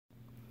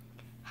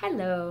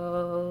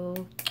Hello.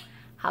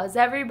 How's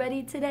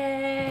everybody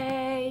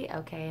today?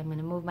 Okay, I'm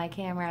gonna move my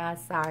camera,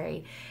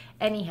 sorry.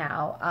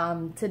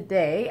 Anyhow,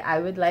 today I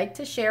would like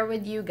to share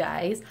with you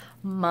guys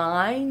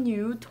my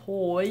new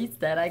toys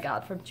that I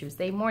got from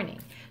Tuesday morning.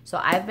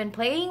 So I've been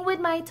playing with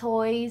my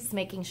toys,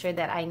 making sure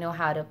that I know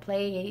how to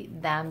play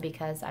them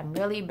because I'm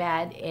really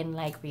bad in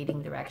like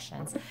reading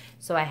directions.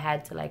 So I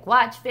had to like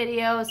watch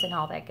videos and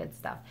all that good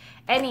stuff.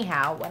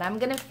 Anyhow, what I'm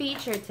gonna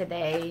feature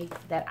today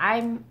that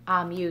I'm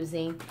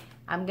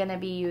I'm gonna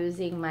be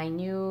using my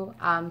new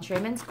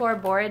trim and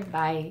scoreboard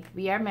by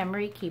We Are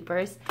Memory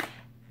Keepers.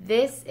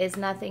 This is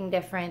nothing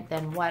different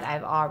than what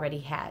I've already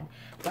had.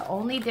 The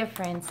only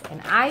difference,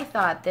 and I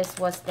thought this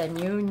was the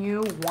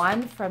new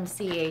one from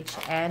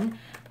CHN,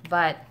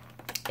 but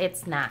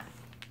it's not.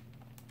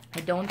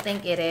 I don't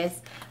think it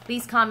is.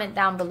 Please comment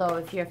down below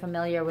if you're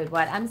familiar with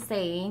what I'm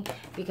saying,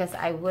 because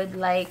I would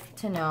like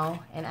to know,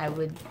 and I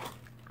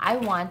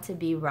want to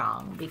be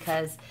wrong,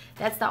 because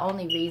that's the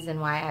only reason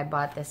why I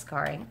bought this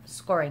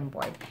scoring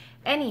board.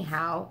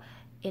 Anyhow,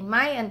 in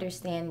my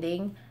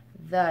understanding,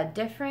 the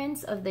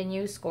difference of the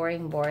new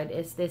scoring board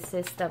is this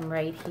system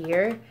right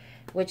here,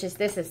 which is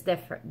this is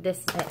different.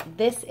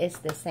 This is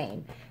the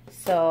same.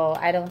 So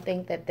I don't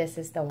think that this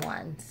is the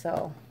one.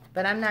 So,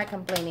 but I'm not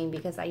complaining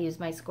because I use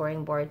my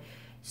scoring board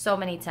so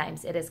many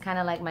times. It is kind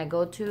of like my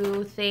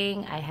go-to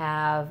thing. I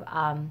have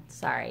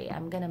sorry,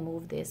 I'm gonna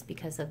move this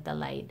because of the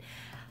light.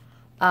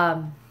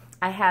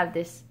 I have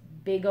this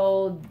big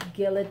old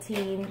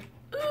guillotine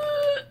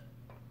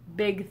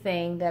big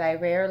thing that I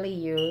rarely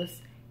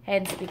use,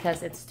 hence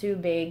because it's too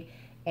big,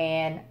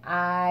 and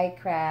I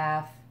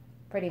craft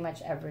pretty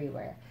much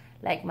everywhere.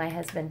 Like my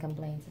husband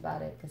complains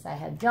about it because I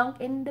have junk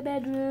in the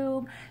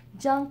bedroom,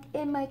 junk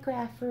in my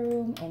craft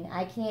room, and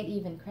I can't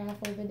even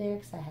craft over there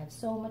because I have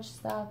so much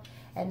stuff.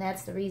 And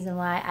that's the reason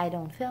why I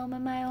don't film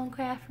in my own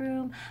craft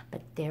room.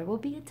 But there will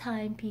be a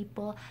time,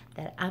 people,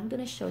 that I'm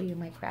going to show you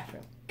my craft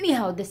room.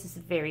 Anyhow, this is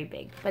very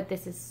big, but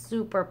this is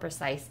super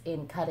precise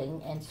in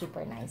cutting and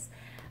super nice.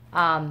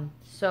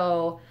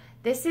 So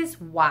this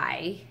is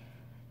why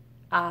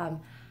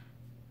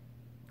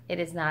it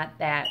is not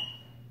that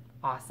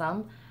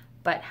awesome.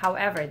 But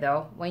however,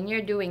 though, when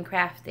you're doing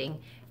crafting,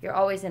 you're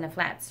always in a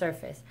flat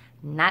surface,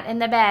 not in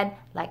the bed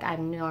like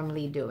I'm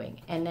normally doing.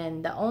 And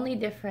then the only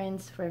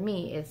difference for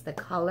me is the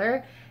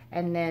color,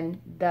 and then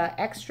the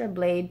extra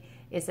blade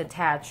is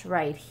attached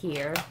right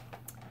here,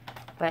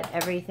 but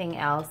everything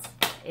else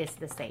is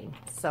the same.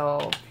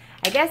 So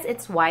I guess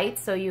it's white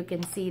so you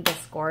can see the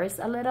scores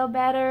a little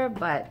better,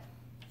 but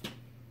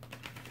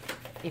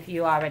if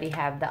you already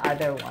have the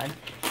other one,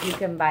 you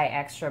can buy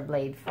extra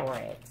blade for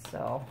it.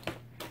 So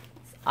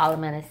all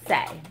I'm gonna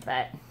say,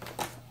 but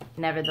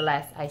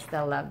nevertheless, I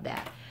still love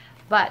that.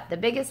 But the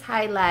biggest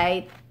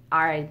highlight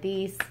are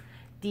these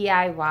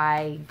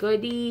DIY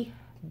goodie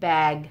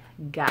bag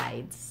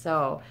guides.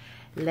 So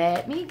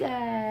let me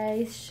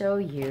guys show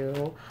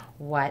you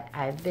what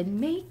I've been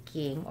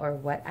making, or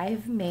what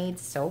I've made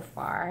so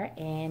far,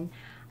 and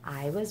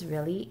I was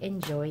really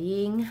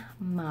enjoying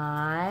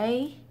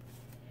my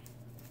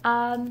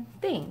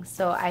thing.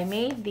 So I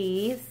made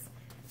these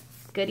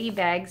goodie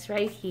bags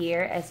right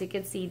here. As you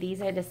can see,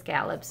 these are the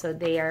scallops, so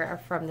they are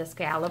from the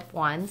scallop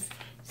ones.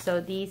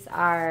 So these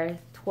are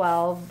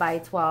 12 by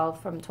 12,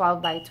 from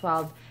 12 by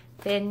 12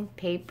 thin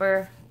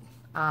paper,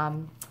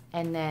 and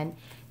then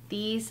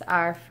these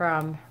are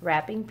from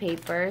wrapping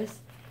papers,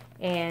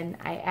 and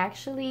I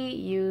actually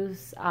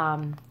use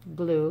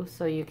glue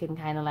so you can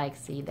kind of like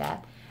see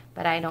that,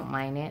 but I don't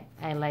mind it.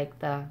 I like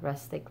the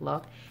rustic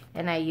look,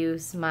 and I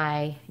use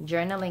my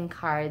journaling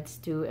cards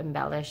to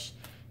embellish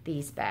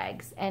these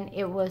bags, and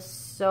it was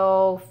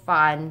so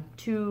fun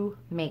to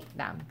make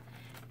them.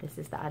 This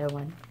is the other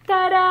one.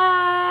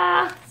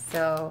 Ta-da!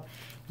 So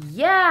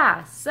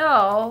yeah,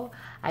 so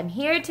I'm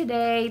here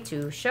today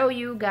to show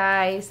you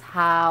guys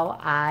how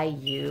I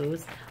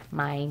use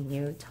my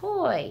new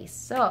toys.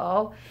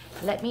 So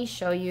let me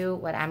show you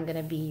what I'm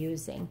gonna be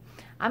using.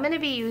 I'm gonna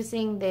be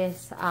using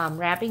this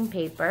wrapping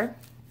paper.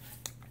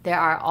 There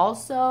are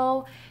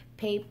also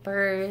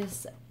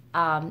papers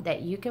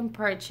that you can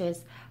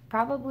purchase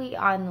probably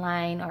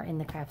online or in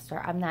the craft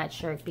store. I'm not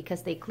sure,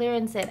 because they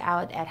clearance it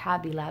out at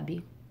Hobby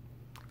Lobby,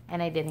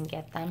 and I didn't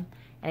get them.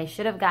 And I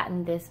should have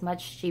gotten this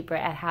much cheaper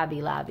at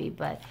Hobby Lobby,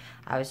 but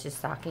I was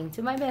just talking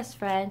to my best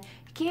friend.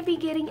 You can't be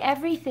getting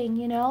everything,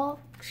 you know?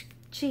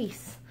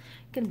 Jeez,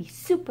 gonna be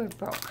super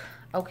broke.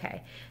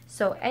 Okay,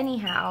 so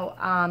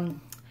anyhow,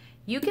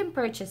 you can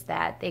purchase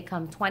that. They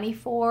come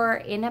 24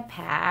 in a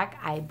pack.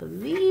 I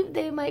believe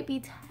they might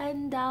be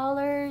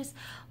 $10.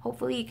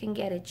 Hopefully you can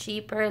get it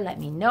cheaper. Let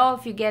me know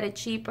if you get it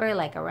cheaper,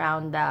 like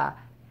around the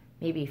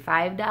maybe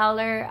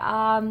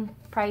 $5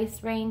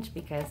 price range,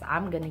 because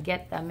I'm gonna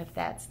get them if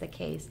that's the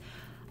case.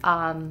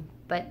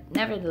 But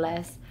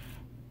nevertheless,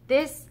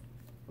 this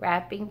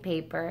wrapping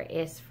paper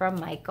is from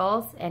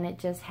Michael's, and it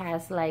just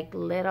has like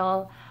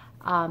little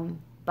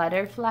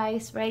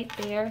butterflies right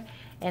there,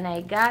 and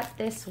I got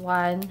this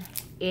one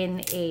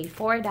in a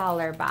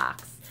 $4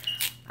 box.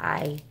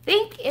 I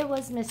think it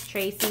was Miss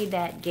Tracy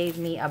that gave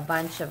me a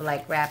bunch of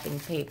like wrapping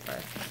paper.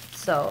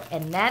 So,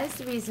 and that is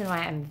the reason why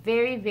I'm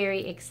very,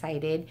 very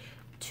excited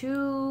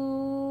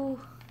to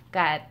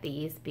get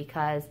these,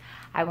 because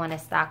I want to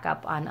stock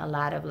up on a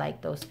lot of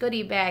like those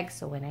goodie bags,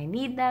 so when I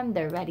need them,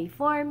 they're ready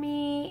for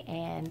me.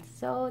 And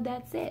so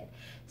that's it.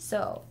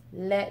 So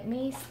let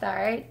me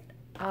start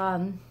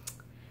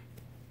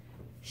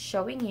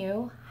showing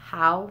you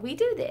how we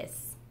do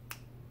this.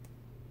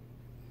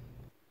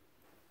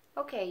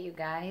 Okay, you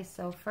guys,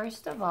 so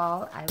first of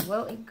all, I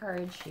will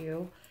encourage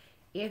you,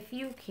 if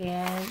you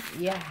can,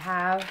 you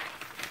have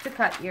to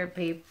cut your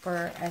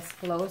paper as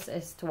close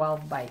as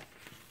 12 by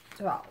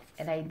 12.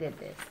 And I did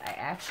this. I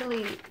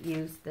actually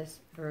used this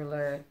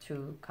ruler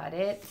to cut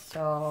it.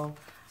 So,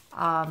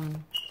 and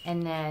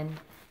then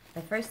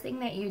the first thing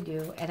that you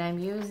do, and I'm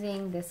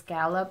using the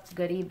scalloped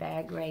goodie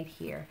bag right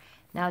here.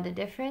 Now, the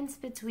difference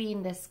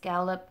between the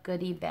scalloped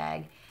goodie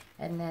bag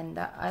and then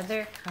the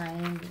other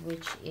kind,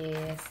 which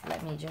is,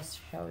 let me just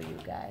show you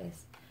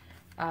guys,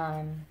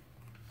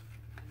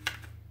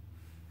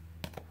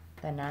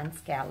 the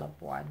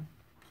non-scallop one,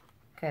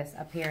 because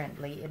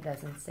apparently it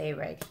doesn't say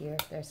right here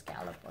if they're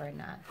scallop or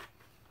not.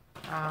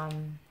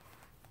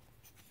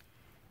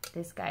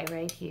 This guy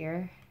right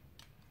here,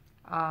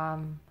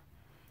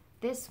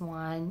 this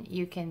one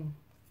you can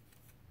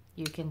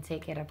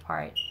take it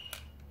apart,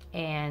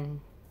 and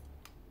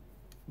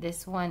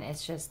this one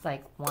is just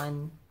like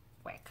one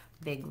quick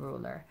big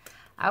ruler.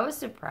 I was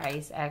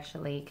surprised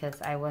actually,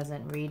 because I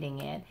wasn't reading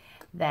it,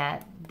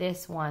 that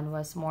this one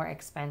was more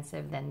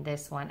expensive than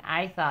this one.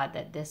 I thought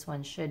that this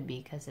one should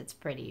be because it's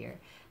prettier,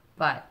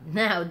 but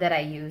now that I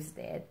used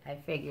it, I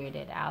figured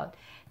it out.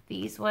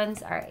 These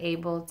ones are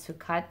able to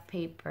cut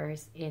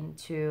papers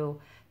into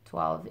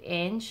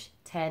 12-inch,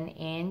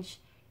 10-inch,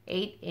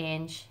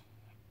 8-inch,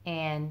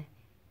 and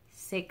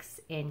 6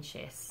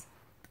 inches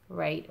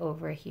right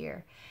over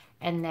here.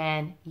 And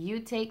then you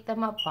take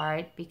them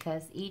apart,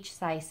 because each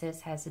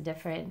sizes has a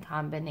different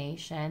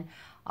combination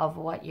of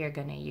what you're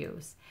going to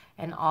use.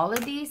 And all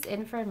of these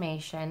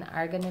information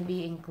are going to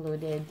be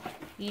included.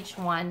 Each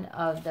one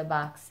of the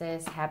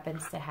boxes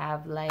happens to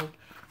have like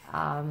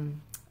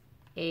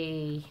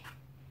a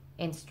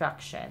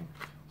instruction,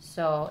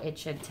 so it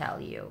should tell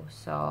you.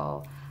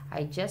 So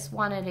I just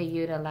wanted to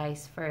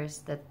utilize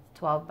first the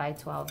 12 by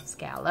 12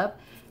 scallop.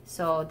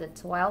 So the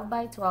 12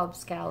 by 12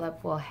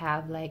 scallop will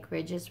have like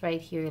ridges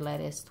right here that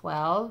is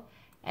 12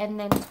 and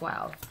then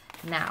 12.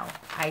 Now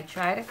I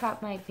try to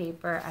cut my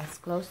paper as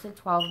close to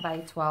 12 by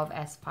 12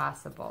 as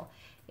possible.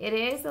 It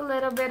is a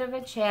little bit of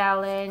a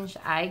challenge,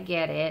 I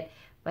get it,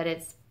 but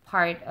it's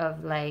part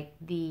of like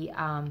the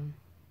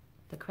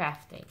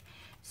crafting.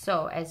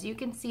 So as you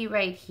can see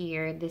right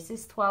here, this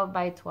is 12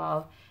 by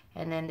 12,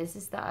 and then this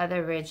is the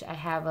other ridge. I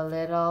have a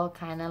little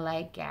kind of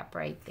like gap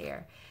right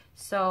there.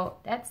 So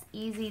that's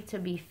easy to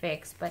be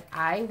fixed, but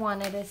I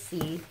wanted to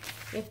see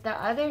if the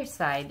other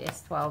side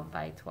is 12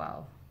 by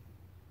 12.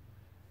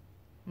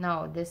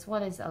 No, this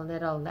one is a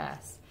little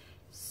less.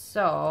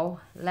 So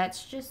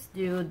let's just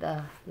do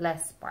the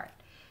less part.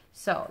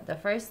 So the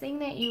first thing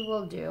that you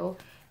will do,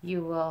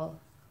 you will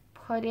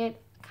put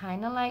it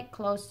kind of like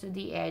close to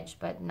the edge,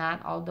 but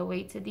not all the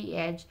way to the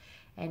edge,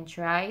 and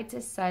try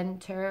to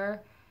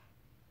center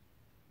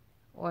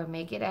or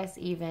make it as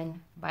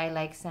even by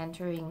like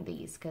centering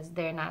these, because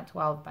they're not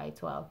 12 by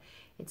 12.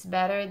 It's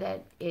better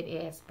that it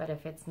is, but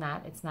if it's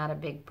not a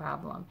big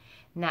problem.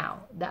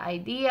 Now, the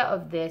idea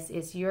of this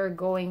is you're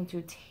going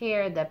to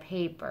tear the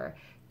paper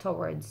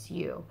towards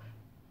you.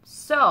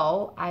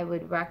 So I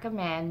would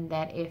recommend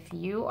that if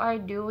you are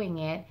doing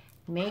it,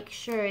 make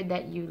sure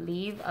that you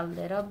leave a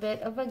little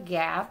bit of a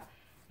gap.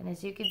 And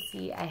as you can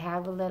see, I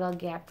have a little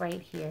gap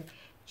right here,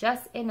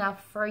 just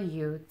enough for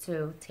you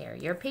to tear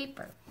your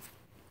paper.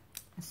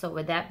 So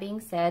with that being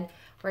said,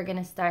 we're going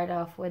to start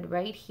off with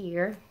right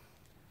here.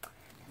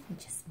 Let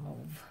me just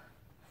move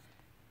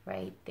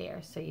right there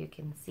so you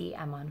can see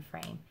I'm on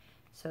frame.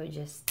 So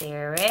just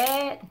tear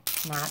it,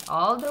 not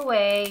all the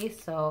way.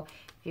 So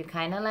if you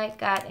kind of like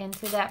got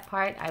into that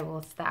part, I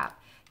will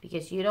stop,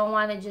 because you don't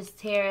want to just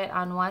tear it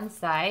on one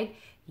side.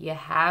 You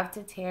have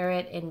to tear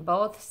it in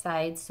both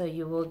sides so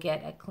you will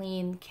get a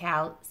clean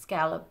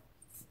scallop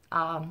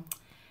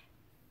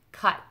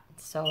cut.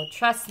 So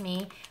trust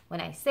me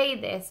when I say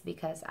this,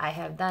 because I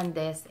have done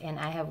this and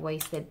I have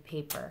wasted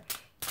paper.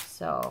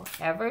 So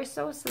ever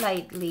so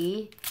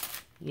slightly,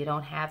 you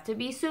don't have to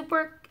be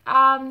super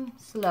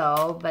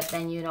slow, but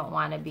then you don't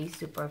want to be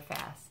super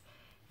fast.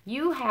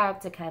 You have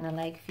to kind of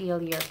like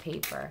feel your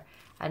paper,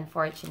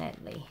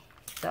 unfortunately.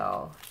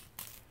 So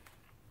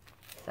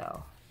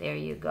there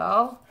you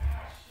go.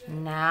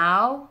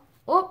 Now,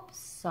 oops,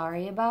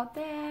 sorry about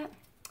that.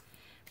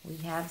 We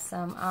have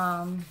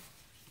some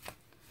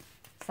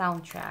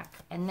soundtrack,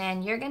 and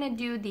then you're gonna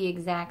do the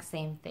exact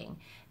same thing.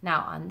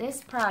 Now on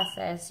this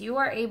process, you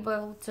are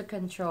able to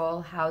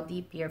control how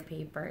deep your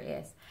paper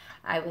is.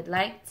 I would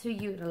like to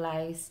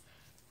utilize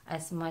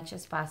as much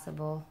as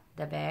possible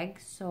the bag,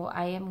 so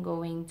I am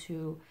going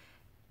to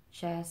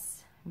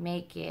just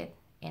make it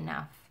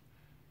enough.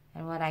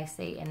 And what I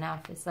say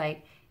enough is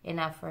like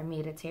enough for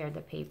me to tear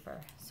the paper.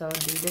 So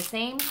do the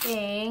same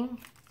thing.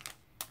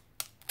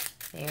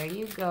 There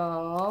you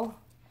go.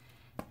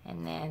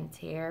 And then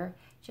tear.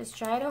 Just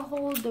try to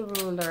hold the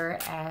ruler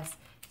as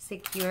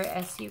secure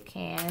as you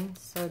can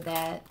so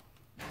that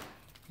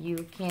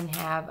you can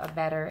have a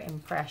better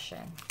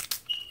impression.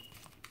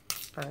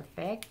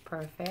 Perfect,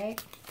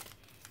 perfect.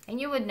 And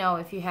you would know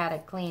if you had a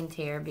clean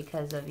tear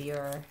because of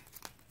your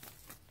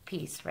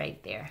piece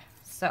right there.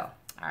 So,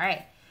 all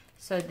right.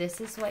 So this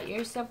is what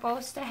you're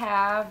supposed to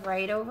have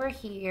right over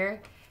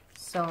here.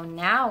 So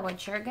now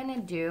what you're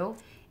gonna do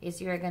is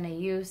you're gonna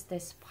use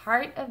this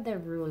part of the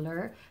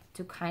ruler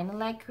to kind of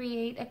like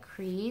create a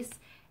crease,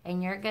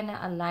 and you're gonna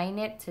align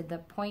it to the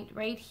point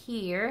right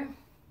here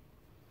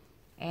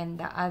and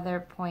the other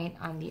point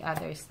on the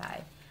other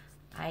side.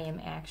 I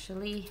am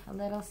actually a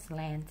little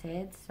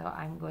slanted, so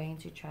I'm going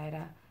to try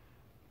to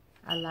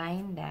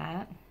align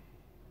that.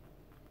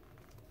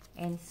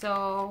 And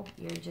so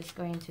you're just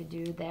going to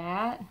do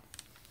that.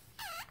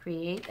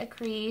 Create a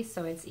crease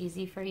so it's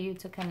easy for you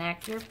to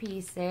connect your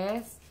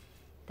pieces.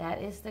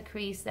 That is the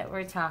crease that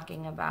we're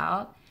talking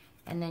about.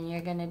 And then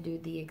you're gonna do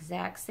the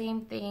exact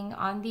same thing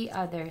on the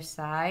other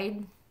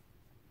side.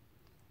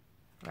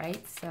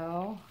 Right,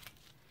 so.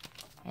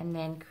 And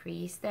then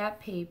crease that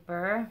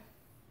paper.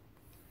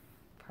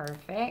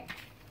 Perfect.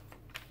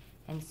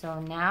 And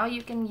so now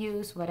you can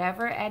use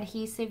whatever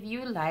adhesive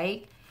you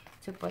like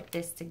to put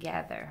this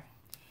together.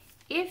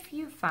 If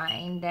you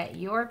find that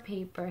your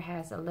paper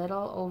has a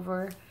little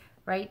over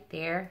right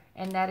there,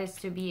 and that is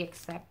to be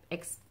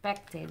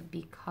expected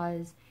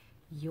because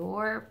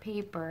your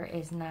paper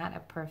is not a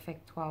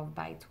perfect 12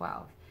 by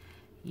 12.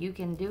 You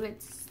can do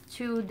it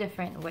two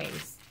different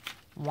ways.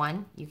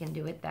 One, you can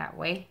do it that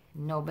way.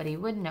 Nobody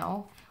would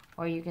know.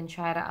 Or you can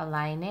try to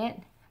align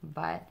it,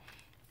 but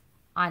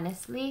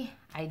honestly,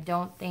 I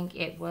don't think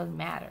it will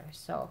matter.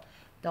 So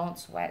don't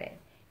sweat it.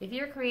 If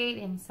you're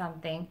creating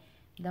something,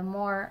 the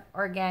more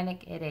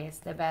organic it is,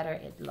 the better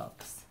it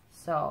looks.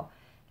 So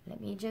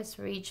let me just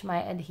reach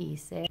my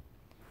adhesive.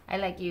 I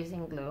like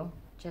using glue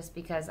just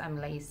because I'm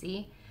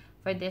lazy.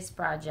 For this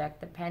project,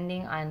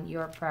 depending on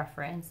your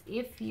preference,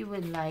 if you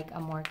would like a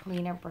more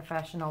cleaner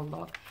professional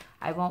look,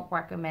 I won't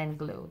recommend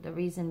glue. The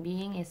reason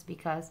being is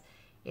because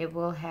it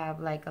will have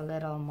like a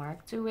little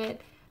mark to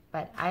it,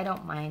 but I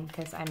don't mind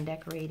because I'm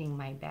decorating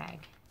my bag.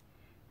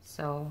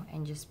 So,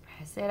 and just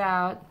press it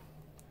out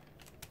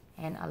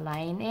and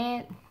align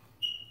it.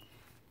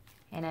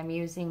 And I'm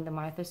using the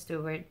Martha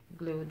Stewart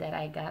glue that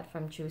I got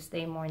from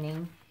Tuesday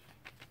Morning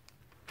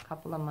a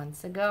couple of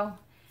months ago.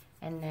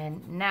 And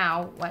then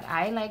now what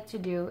I like to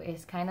do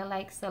is kind of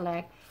like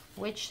select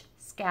which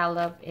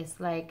scallop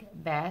is like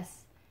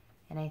best.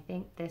 And I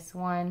think this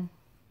one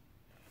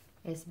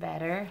is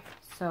better.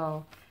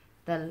 So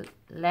the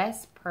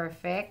less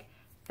perfect,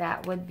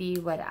 that would be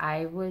what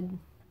I would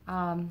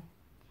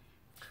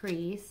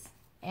crease.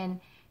 And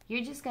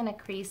you're just gonna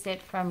crease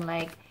it from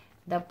like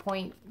the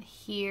point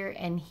here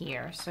and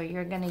here. So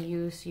you're gonna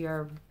use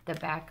the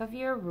back of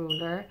your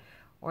ruler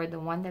or the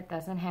one that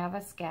doesn't have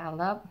a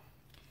scallop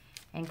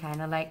and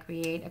kind of like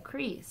create a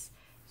crease.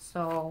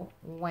 So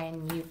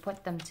when you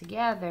put them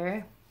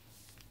together,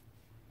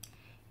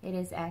 it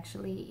is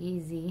actually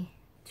easy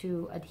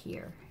to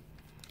adhere.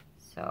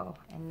 So,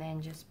 and then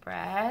just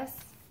press,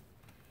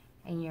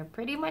 and you're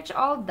pretty much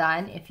all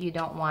done if you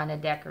don't want to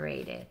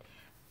decorate it.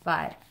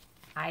 But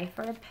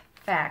for a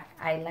fact,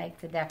 I like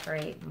to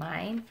decorate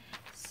mine.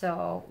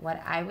 So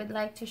what I would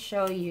like to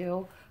show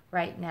you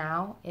right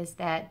now is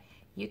that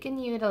you can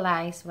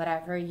utilize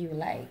whatever you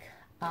like.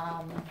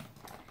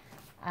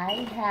 I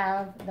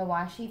have the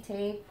washi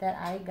tape that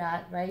I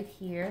got right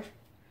here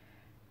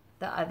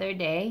the other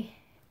day.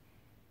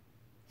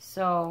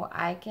 So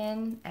I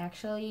can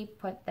actually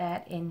put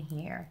that in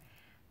here.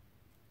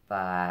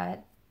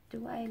 But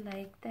do I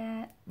like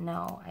that?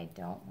 No, I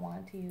don't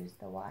want to use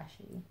the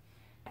washi.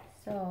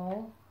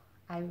 So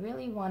I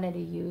really wanted to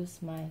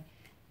use my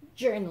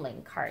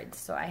journaling cards.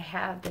 So I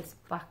have this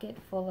bucket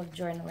full of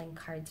journaling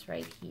cards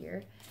right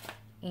here.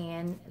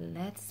 And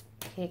let's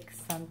pick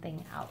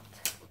something out.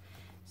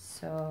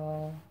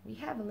 So we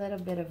have a little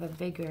bit of a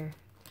bigger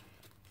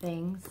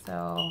thing.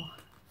 So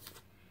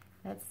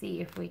let's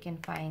see if we can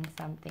find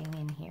something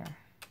in here.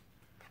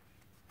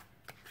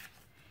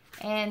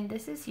 And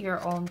this is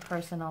your own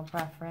personal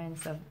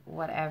preference of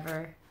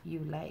whatever you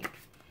like.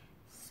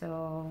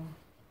 So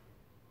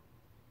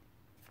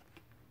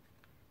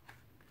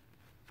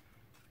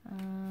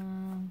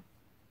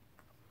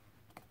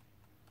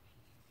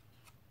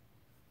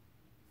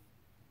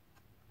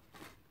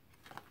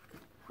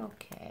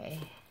okay.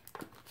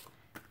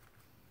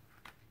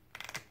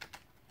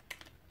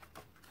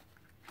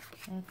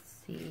 Let's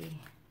see.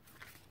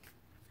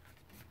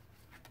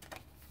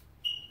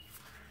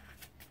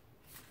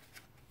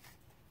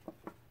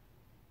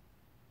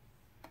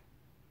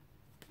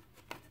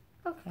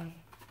 Okay.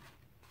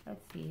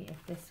 Let's see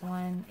if this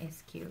one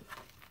is cute.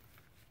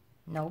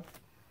 Nope.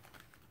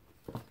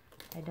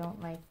 I don't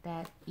like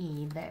that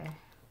either.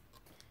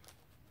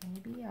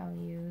 Maybe I'll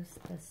use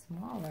the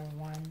smaller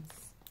ones.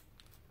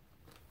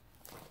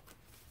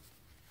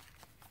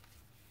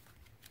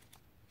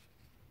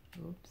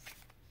 Oops.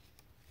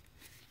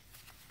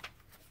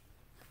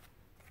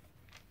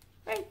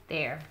 Right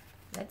there.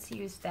 Let's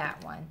use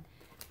that one.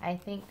 I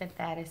think that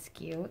that is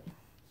cute.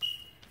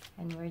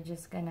 And we're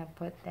just gonna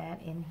put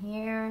that in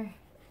here.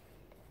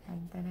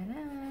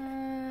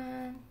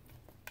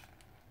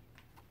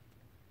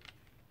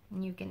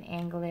 And you can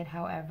angle it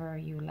however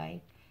you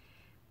like.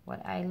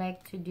 What I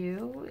like to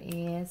do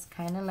is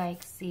kind of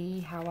like see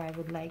how I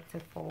would like to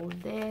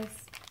fold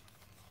this,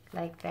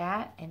 like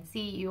that. And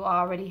see, you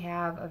already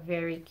have a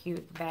very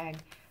cute bag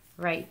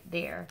right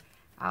there.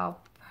 I'll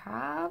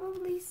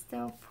probably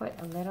still put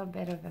a little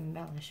bit of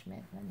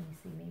embellishment. Let me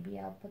see, maybe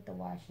I'll put the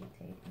washi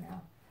tape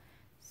now.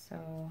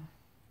 So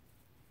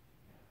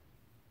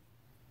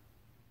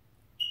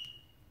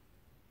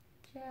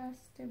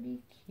just to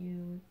be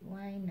cute,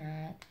 why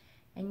not?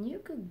 And you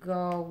could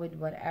go with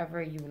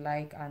whatever you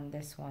like on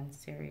this one,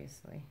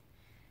 seriously.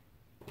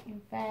 In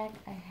fact,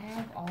 I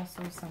have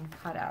also some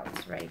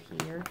cutouts right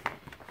here.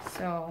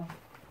 So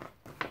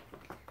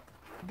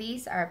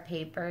these are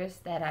papers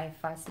that I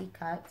fussy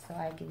cut so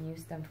I can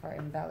use them for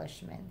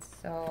embellishments.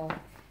 So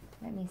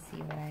let me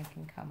see what I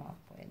can come up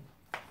with.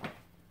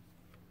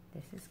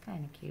 This is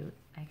kind of cute.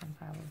 I can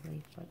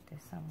probably put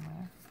this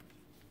somewhere.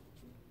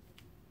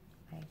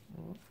 Like,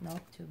 ooh, nope,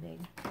 too big.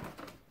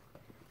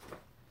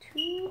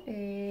 Too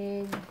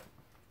big. I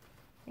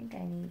think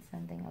I need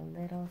something a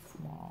little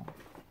small.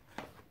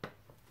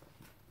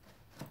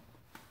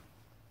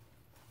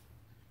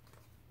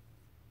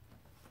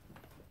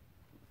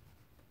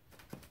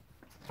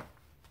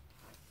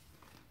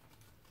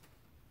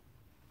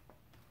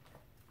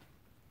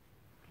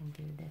 Can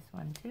do this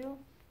one too.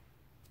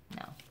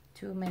 No,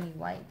 too many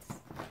whites.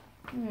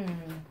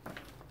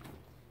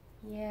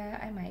 Yeah,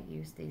 I might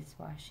use these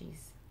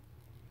washies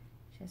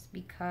just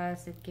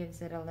because it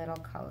gives it a little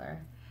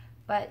color.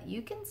 But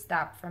you can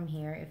stop from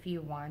here if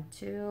you want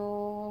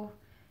to.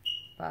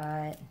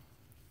 But I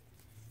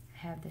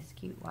have this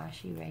cute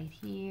washi right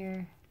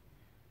here.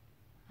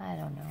 I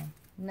don't know.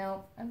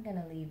 Nope, I'm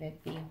gonna leave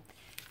it be.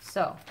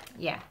 So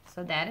yeah,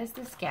 so that is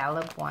the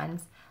scallop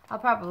ones. I'll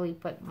probably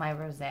put my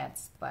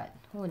rosettes, but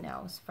who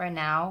knows. For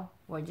now,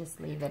 we'll just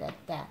leave it at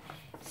that.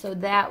 So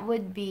that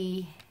would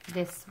be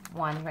this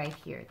one right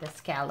here, the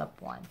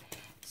scallop one.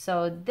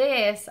 So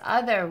this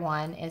other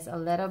one is a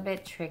little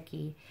bit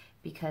tricky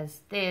because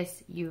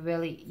this,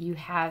 you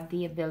have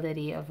the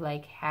ability of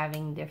like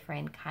having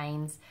different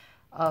kinds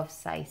of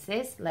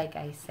sizes, like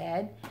I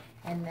said.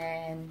 And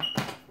then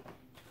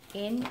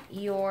in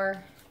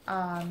your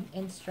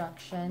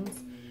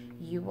instructions,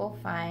 you will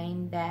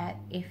find that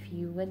if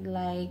you would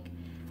like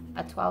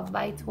a 12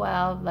 by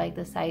 12, like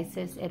the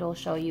sizes, it'll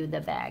show you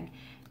the bag.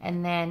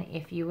 And then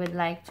if you would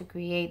like to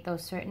create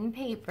those certain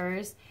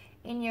papers,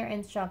 in your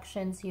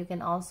instructions, you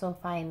can also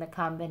find the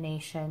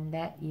combination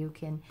that you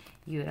can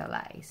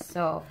utilize.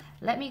 So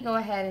let me go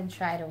ahead and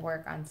try to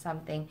work on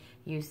something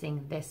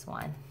using this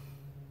one.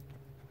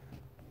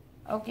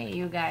 Okay,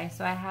 you guys,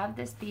 so I have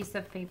this piece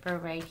of paper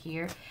right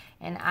here,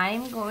 and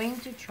I'm going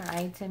to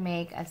try to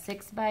make a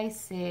 6 by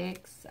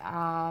 6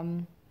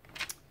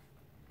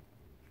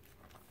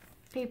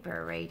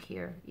 paper right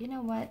here. You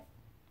know what?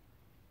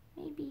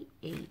 Maybe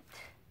 8.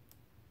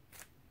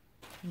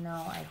 No,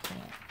 I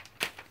can't.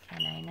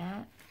 Can I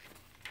not?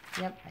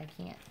 Yep, I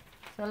can't.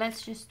 So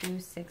let's just do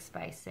 6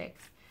 by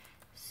 6.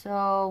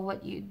 So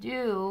what you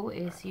do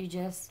is you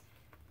just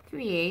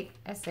create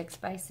a 6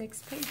 by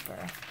 6 paper.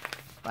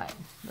 But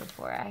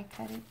before I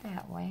cut it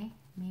that way,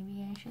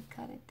 maybe I should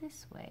cut it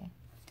this way.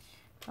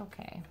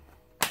 Okay.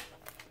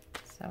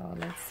 So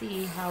let's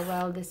see how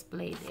well this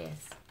blade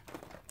is.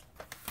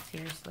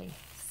 Seriously,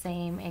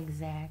 same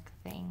exact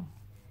thing.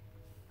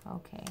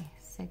 Okay,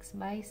 6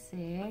 by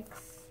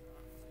 6.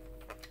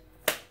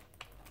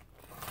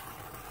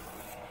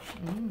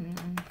 I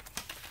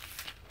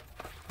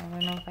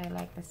don't know if I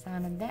like the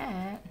sound of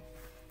that.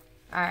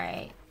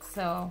 Alright,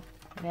 so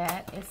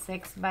that is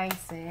 6 by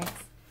 6.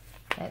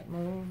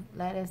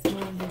 Let us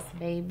move this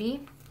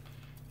baby.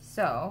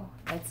 So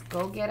let's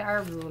go get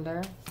our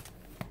ruler.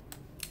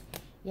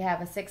 You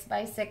have a 6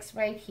 by 6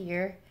 right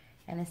here,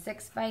 and a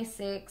 6 by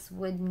 6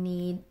 would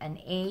need an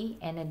A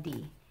and a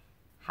D.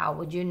 How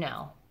would you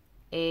know?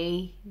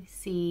 A,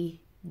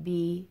 C,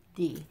 B,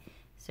 D.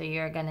 So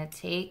you're gonna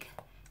take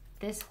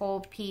this whole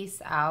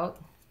piece out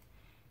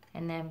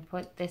and then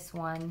put this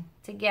one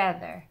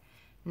together.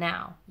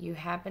 Now you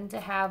happen to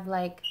have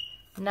like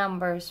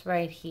numbers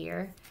right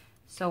here.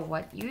 So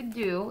what you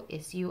do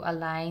is you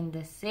align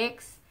the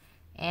 6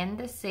 and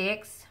the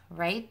 6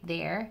 right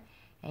there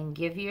and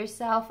give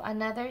yourself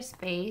another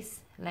space.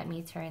 Let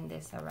me turn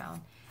this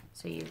around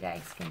so you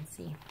guys can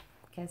see,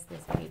 because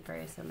this paper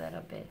is a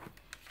little bit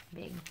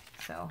big.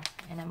 So,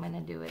 and I'm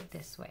gonna do it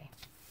this way.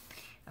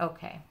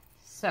 Okay,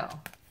 so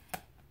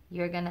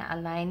you're gonna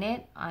align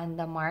it on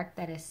the mark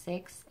that is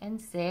 6 and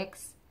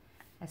 6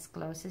 as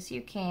close as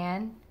you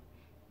can.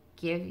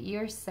 Give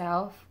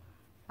yourself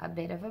a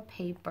bit of a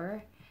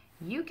paper.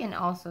 You can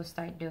also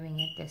start doing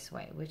it this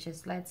way, which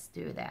is, let's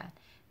do that,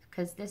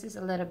 because this is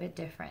a little bit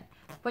different.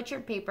 Put your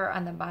paper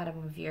on the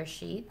bottom of your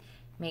sheet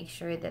make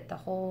sure that the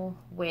whole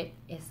width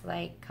is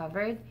like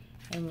covered,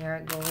 and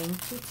you're going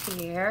to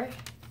tear.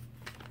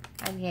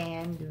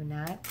 Again, do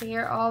not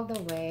tear all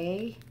the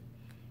way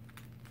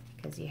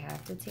because you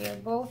have to tear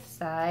both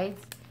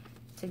sides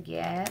to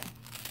get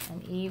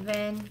an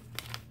even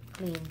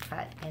clean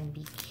cut, and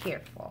be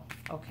careful.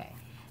 Okay,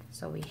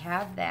 so we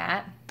have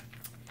that,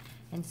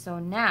 and so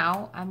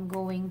now I'm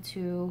going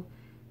to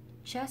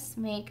just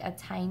make a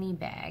tiny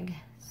bag.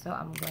 So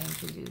I'm going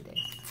to do this.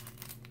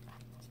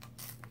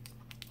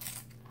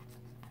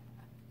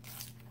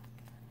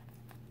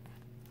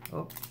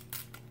 Oops,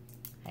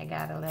 I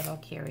got a little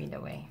carried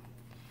away.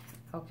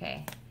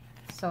 Okay,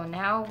 so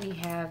now we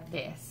have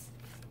this.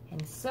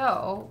 And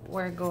so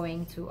we're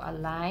going to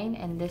align,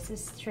 and this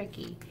is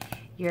tricky.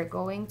 You're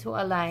going to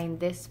align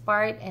this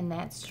part and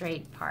that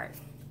straight part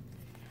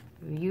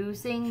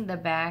using the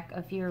back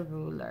of your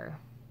ruler,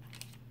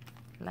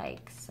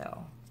 like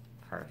so.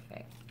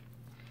 Perfect.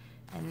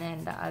 And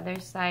then the other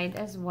side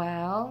as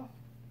well,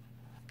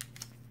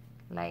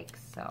 like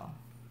so.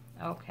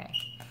 Okay,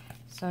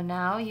 so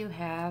now you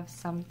have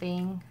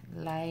something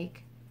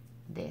like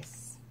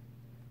this.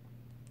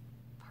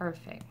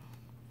 Perfect.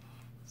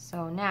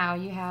 So now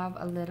you have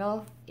a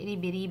little itty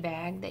bitty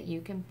bag that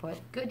you can put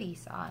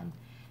goodies on.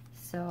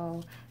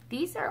 So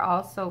these are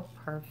also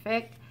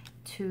perfect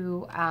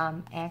to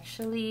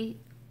actually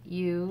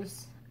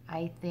use,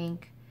 I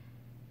think,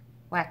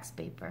 wax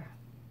paper.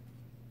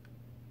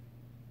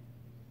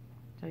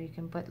 So you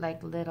can put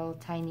like little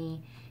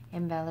tiny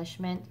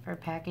embellishment for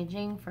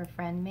packaging for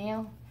friend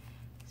mail.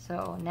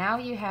 So now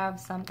you have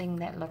something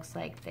that looks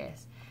like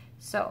this.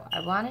 So I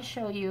want to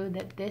show you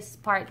that this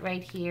part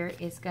right here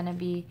is going to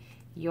be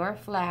your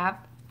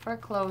flap for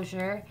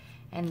closure,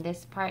 and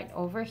this part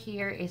over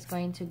here is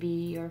going to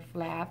be your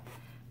flap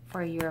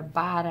for your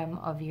bottom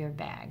of your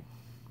bag.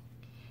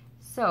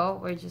 So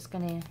we're just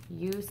going to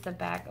use the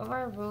back of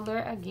our ruler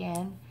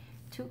again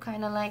to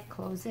kind of like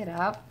close it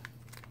up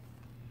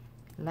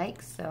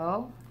like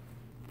so,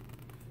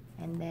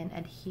 and then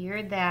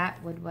adhere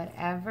that with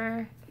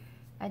whatever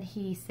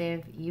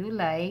adhesive you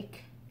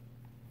like,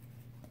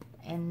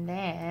 and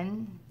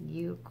then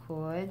you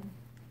could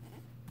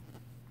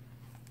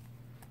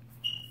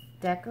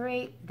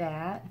decorate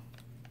that,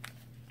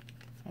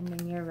 and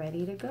then you're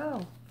ready to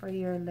go for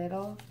your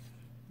little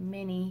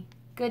mini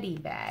goodie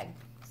bag.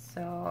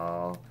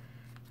 So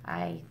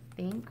I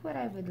think what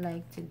I would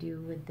like to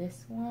do with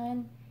this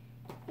one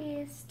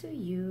is to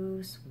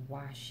use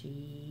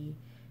washi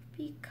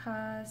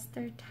because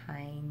they're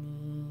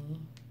tiny,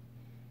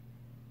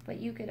 but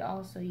you could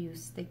also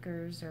use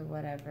stickers or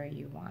whatever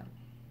you want.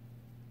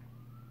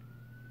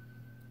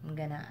 I'm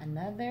gonna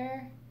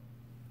another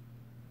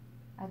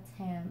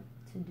attempt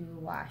to do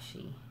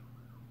washi.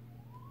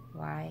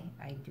 Why,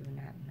 I do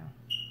not know.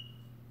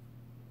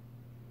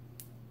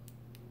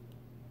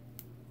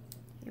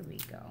 Here we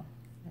go.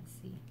 Let's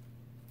see.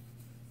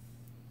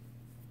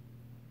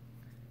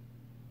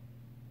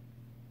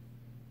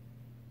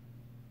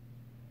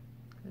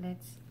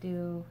 Let's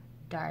do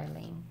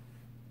darling.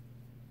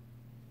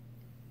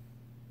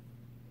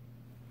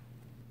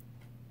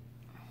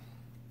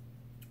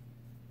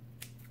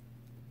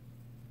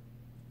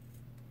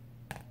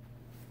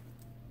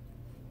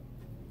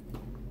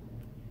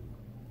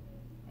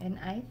 And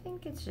I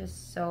think it's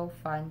just so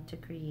fun to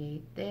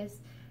create this,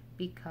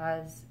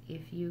 because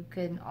if you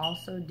can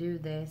also do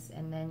this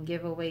and then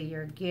give away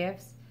your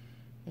gifts,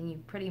 then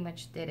you pretty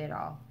much did it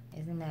all.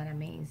 Isn't that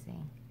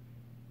amazing?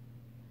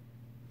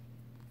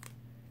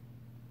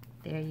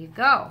 There you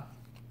go.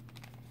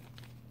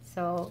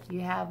 So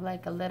you have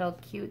like a little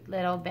cute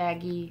little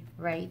baggie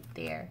right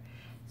there.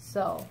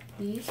 So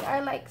these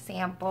are like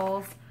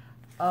samples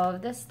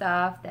of the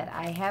stuff that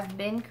I have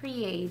been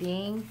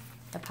creating.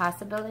 The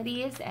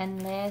possibility is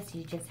endless.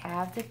 You just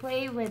have to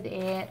play with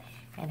it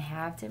and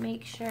have to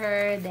make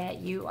sure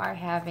that you are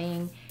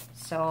having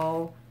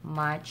so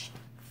much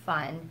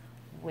fun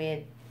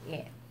with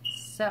it.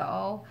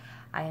 So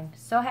I am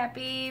so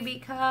happy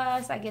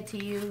because I get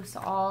to use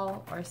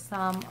all or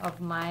some of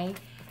my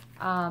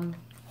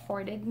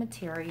hoarded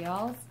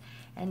materials.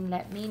 And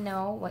let me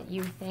know what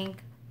you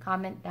think.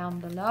 Comment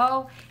down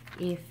below.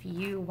 If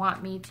you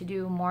want me to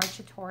do more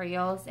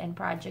tutorials and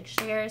project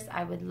shares,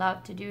 I would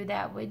love to do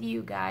that with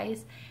you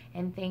guys.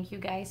 And thank you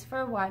guys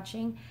for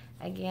watching.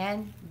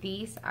 Again,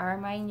 these are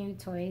my new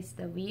toys,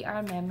 the We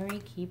Are Memory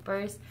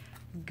Keepers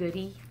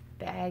Goodie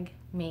Bag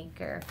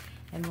Maker.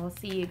 And we'll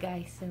see you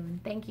guys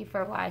soon. Thank you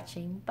for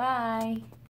watching. Bye.